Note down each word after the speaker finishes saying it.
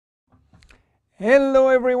Hello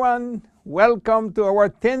everyone, welcome to our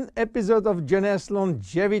 10th episode of Jeunesse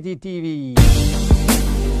Longevity TV.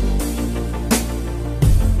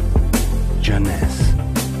 Jeunesse,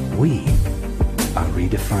 we are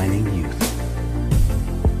redefining youth.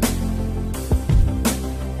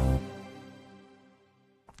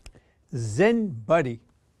 Zen Body.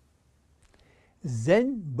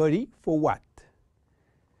 Zen Body for what?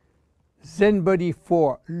 Zen Body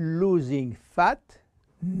for losing fat,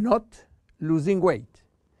 not losing weight.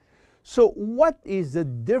 So what is the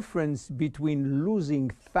difference between losing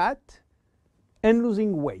fat and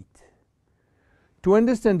losing weight? To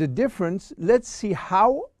understand the difference, let's see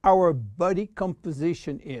how our body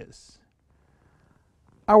composition is.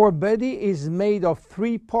 Our body is made of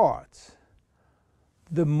three parts.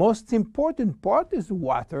 The most important part is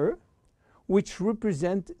water, which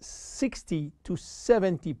represents 60 to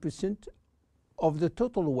 70% of the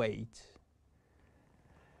total weight.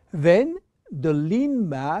 Then the lean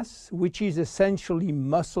mass, which is essentially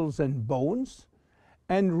muscles and bones,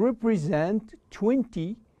 and represent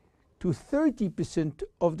 20 to 30%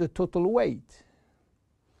 of the total weight.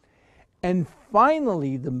 And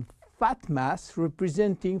finally, the fat mass,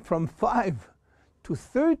 representing from 5 to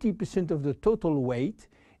 30% of the total weight,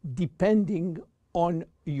 depending on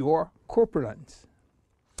your corpulence.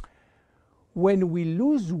 When we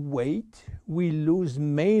lose weight, we lose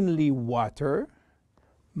mainly water,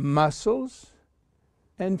 muscles,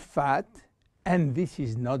 and fat, and this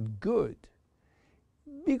is not good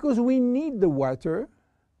because we need the water,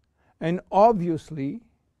 and obviously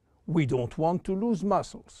we don't want to lose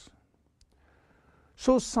muscles.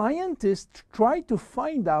 So scientists try to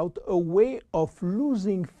find out a way of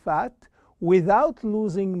losing fat without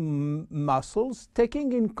losing muscles,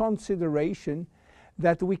 taking in consideration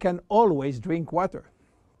that we can always drink water.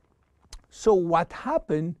 So what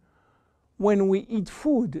happens when we eat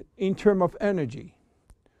food in terms of energy?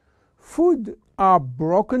 Food are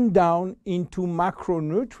broken down into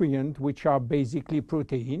macronutrients, which are basically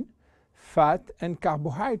protein, fat, and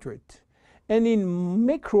carbohydrate, and in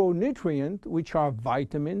micronutrients, which are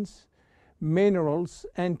vitamins, minerals,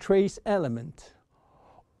 and trace elements.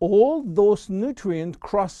 All those nutrients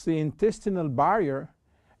cross the intestinal barrier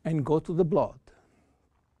and go to the blood.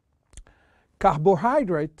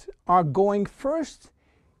 Carbohydrates are going first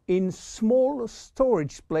in small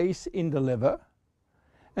storage place in the liver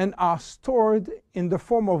and are stored in the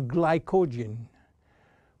form of glycogen.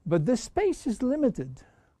 But the space is limited.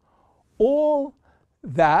 All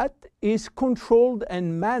that is controlled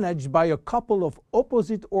and managed by a couple of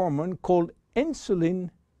opposite hormones called insulin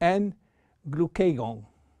and glucagon.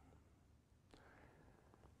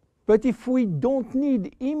 But if we don't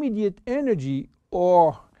need immediate energy,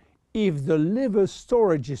 or if the liver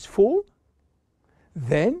storage is full,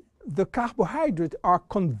 then the carbohydrates are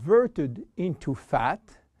converted into fat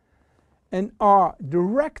and are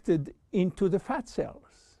directed into the fat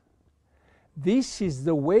cells. This is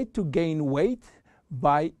the way to gain weight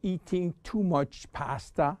by eating too much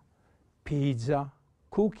pasta, pizza,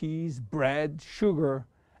 cookies, bread, sugar,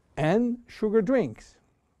 and sugar drinks.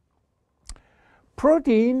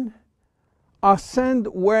 Protein are sent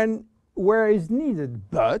where is needed,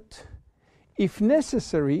 but if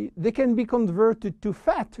necessary, they can be converted to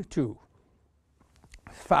fat too.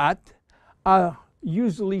 Fat are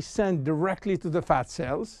usually sent directly to the fat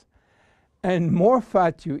cells, and more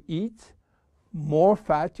fat you eat, more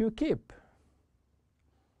fat you keep.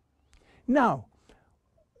 Now,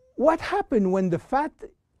 what happens when the fat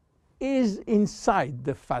is inside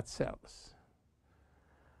the fat cells?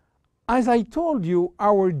 As I told you,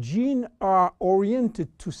 our genes are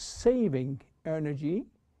oriented to saving energy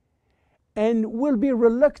and will be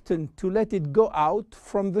reluctant to let it go out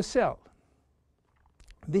from the cell.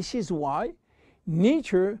 This is why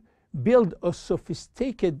nature built a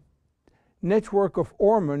sophisticated network of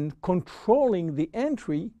hormones controlling the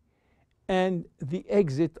entry and the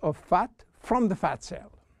exit of fat from the fat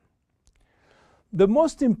cell. The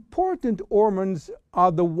most important hormones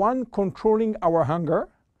are the ones controlling our hunger,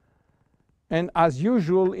 and as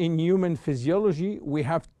usual in human physiology, we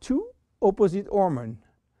have two opposite hormones.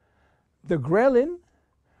 The ghrelin,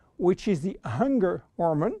 which is the hunger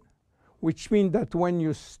hormone, which means that when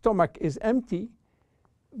your stomach is empty,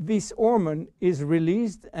 this hormone is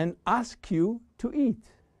released and asks you to eat.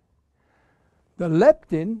 The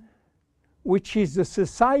leptin, which is the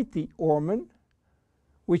satiety hormone,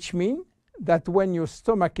 which means that when your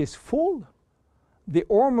stomach is full, the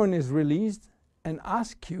hormone is released and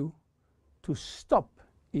asks you to stop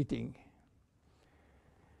eating.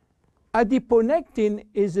 Adiponectin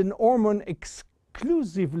is an hormone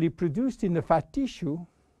exclusively produced in the fat tissue,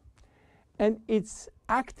 and it's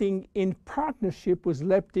acting in partnership with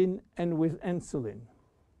leptin and with insulin.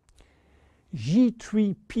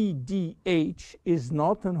 G3PDH is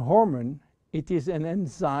not a hormone, it is an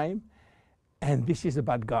enzyme, and this is a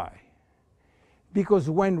bad guy. Because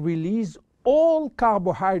when released, all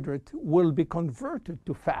carbohydrate will be converted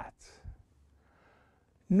to fat.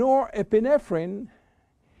 Norepinephrine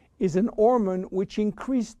is an hormone which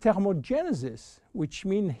increases thermogenesis, which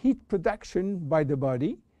means heat production by the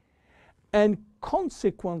body, and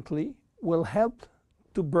consequently will help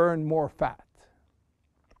to burn more fat.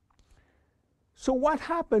 So what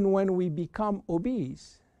happens when we become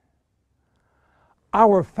obese?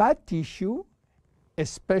 Our fat tissue,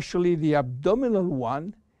 especially the abdominal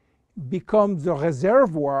one, becomes the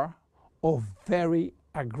reservoir of very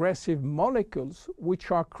aggressive molecules which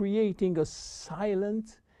are creating a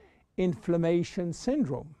silent inflammation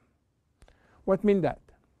syndrome. What means that?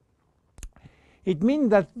 It means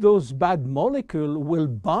that those bad molecules will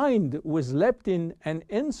bind with leptin and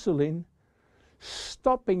insulin,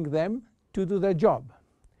 stopping them to do their job.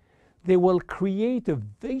 They will create a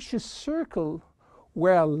vicious circle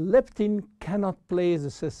where leptin cannot play the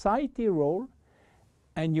satiety role,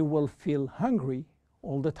 and you will feel hungry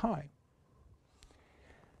all the time.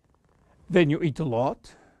 Then you eat a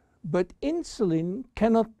lot, but insulin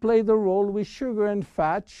cannot play the role with sugar and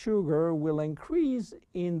fat. Sugar will increase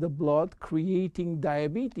in the blood, creating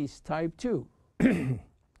diabetes type 2.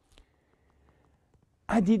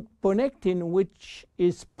 Adiponectin, which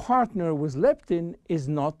is partner with leptin, is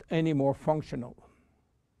not anymore functional.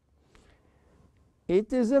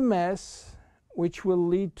 It is a mess which will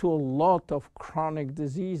lead to a lot of chronic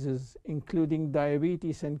diseases, including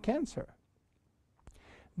diabetes and cancer.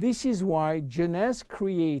 This is why Jeunesse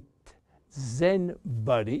creates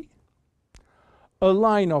Bodi, a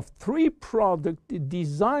line of 3 products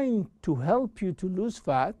designed to help you to lose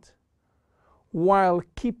fat while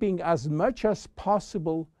keeping as much as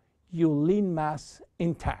possible your lean mass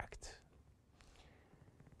intact.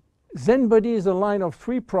 Bodi is a line of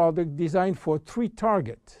 3 products designed for 3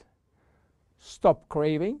 targets: stop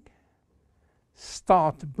craving,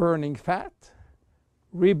 start burning fat,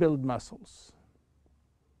 rebuild muscles.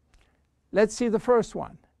 Let's see the first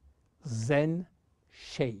one, Zen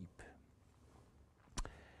Shape.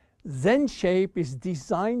 Zen Shape is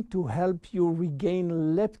designed to help you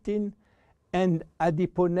regain leptin and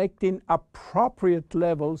adiponectin appropriate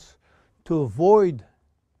levels to avoid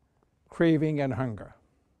craving and hunger.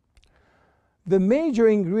 The major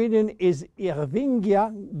ingredient is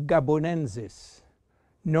Ervingia gabonensis,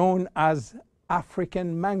 known as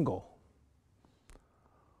African mango.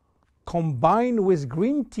 Combined with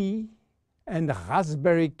green tea and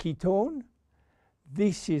raspberry ketone,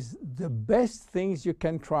 this is the best things you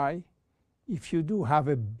can try if you do have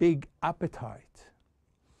a big appetite.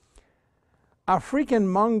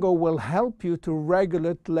 African mango will help you to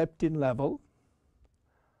regulate leptin level.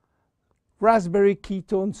 Raspberry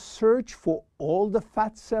ketone search for all the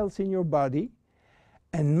fat cells in your body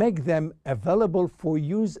and make them available for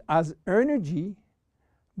use as energy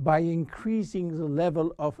by increasing the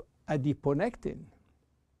level of adiponectin.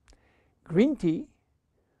 Green tea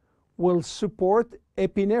will support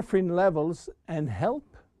epinephrine levels and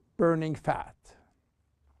help burning fat.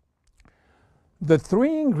 The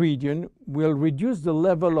 3 ingredients will reduce the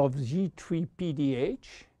level of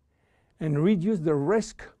G3PDH and reduce the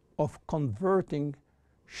risk of converting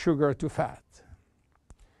sugar to fat.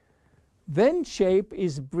 Zen Shape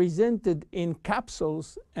is presented in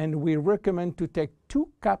capsules, and we recommend to take 2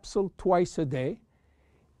 capsules twice a day,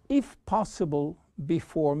 if possible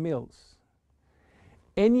before meals.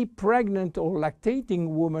 Any pregnant or lactating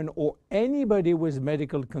woman or anybody with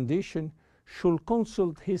medical condition should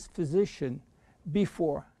consult his physician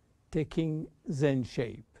before taking Zen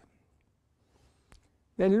Shape.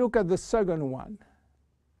 Then look at the second one,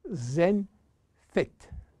 Zen Fit.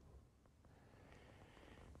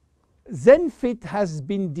 Zen Fit has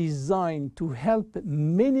been designed to help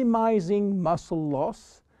minimizing muscle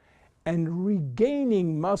loss and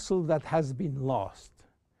regaining muscle that has been lost.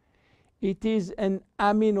 It is an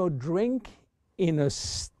amino drink in a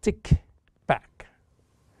stick pack.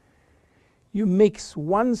 You mix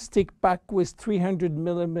 1 stick pack with 300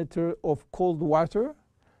 milliliters of cold water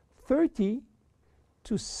 30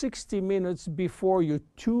 to 60 minutes before your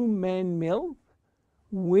 2 main meal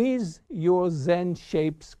with your Zen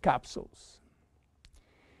Shapes capsules.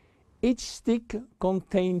 Each stick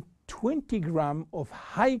contains 20 grams of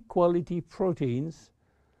high-quality proteins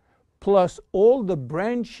plus all the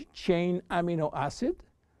branch-chain amino acid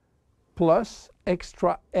plus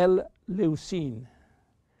extra L-leucine.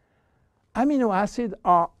 Amino acids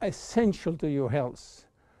are essential to your health,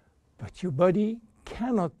 but your body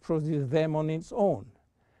cannot produce them on its own.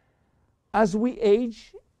 As we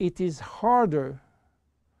age, it is harder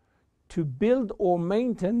to build or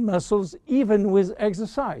maintain muscles even with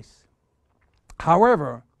exercise.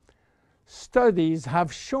 However, studies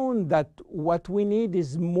have shown that what we need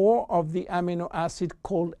is more of the amino acid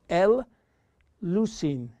called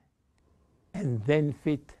L-leucine, and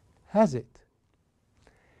Zenfit has it.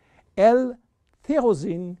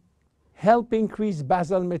 L-tyrosine helps increase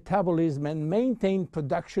basal metabolism and maintain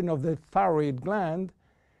production of the thyroid gland,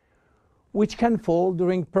 which can fall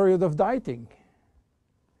during period of dieting.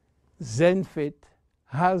 Zenfit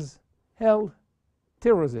has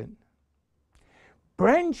L-tyrosine.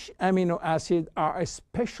 Branch amino acids are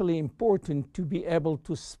especially important to be able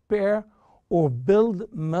to spare or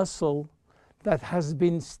build muscle that has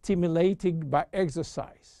been stimulated by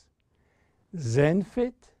exercise.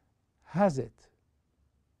 Zenfit has it.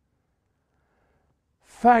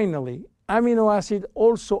 Finally, amino acids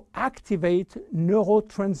also activate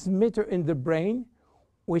neurotransmitter in the brain,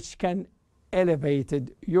 which can elevate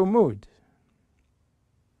your mood.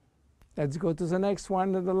 Let's go to the next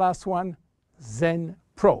one and the last one, Zen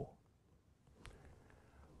Pro.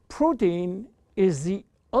 Protein is the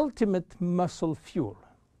ultimate muscle fuel.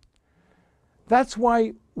 That's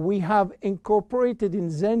why we have incorporated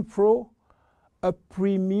in Zen Pro a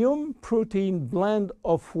premium protein blend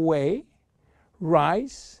of whey,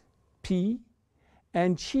 rice, pea,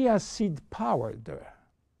 and chia seed powder.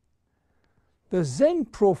 The Zen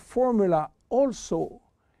Pro formula also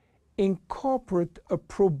incorporates a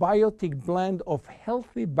probiotic blend of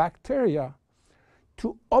healthy bacteria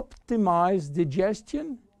to optimize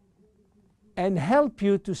digestion and help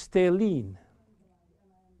you to stay lean.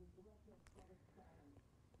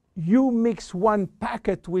 You mix one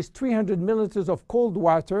packet with 300 milliliters of cold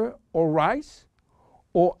water or rice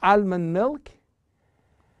or almond milk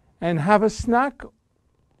and have a snack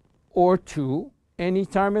or two any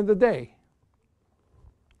time in the day.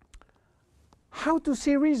 How to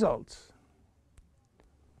see results?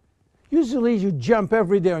 Usually you jump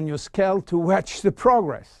every day on your scale to watch the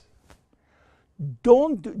progress.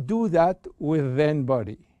 Don't do that with Zen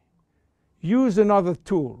Bodi. Use another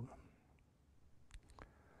tool.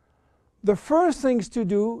 The first things to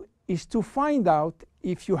do is to find out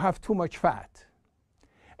if you have too much fat.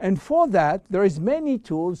 And for that, there is many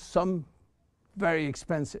tools, some very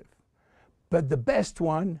expensive. But the best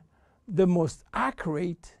one, the most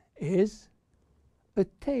accurate, is a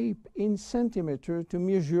tape in centimeter to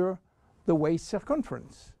measure the waist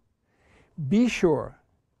circumference. Be sure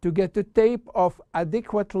to get a tape of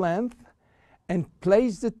adequate length and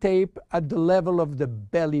place the tape at the level of the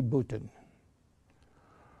belly button.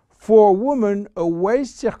 For a woman, a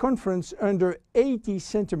waist circumference under 80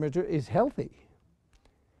 centimeters is healthy.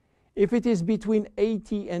 If it is between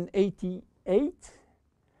 80 and 88,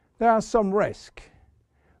 there are some risk,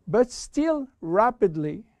 but still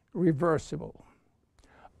rapidly reversible.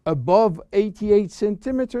 Above 88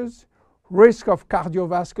 centimeters, risk of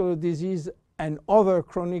cardiovascular disease and other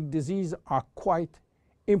chronic disease are quite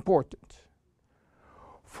important.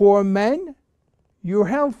 For men, your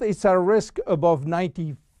health is at risk above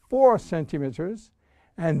 94 centimeters,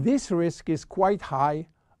 and this risk is quite high,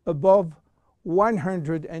 above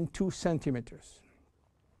 102 centimeters.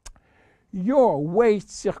 Your waist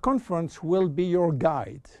circumference will be your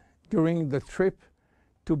guide during the trip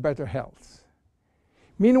to better health.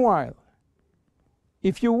 Meanwhile,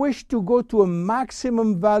 if you wish to go to a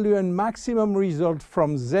maximum value and maximum result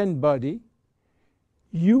from Zen Bodi,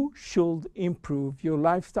 you should improve your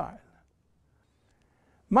lifestyle.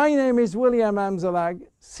 My name is William Amzalag.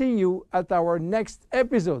 See you at our next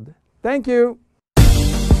episode. Thank you.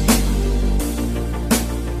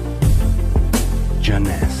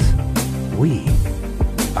 Jeunesse, we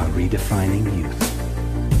are redefining youth.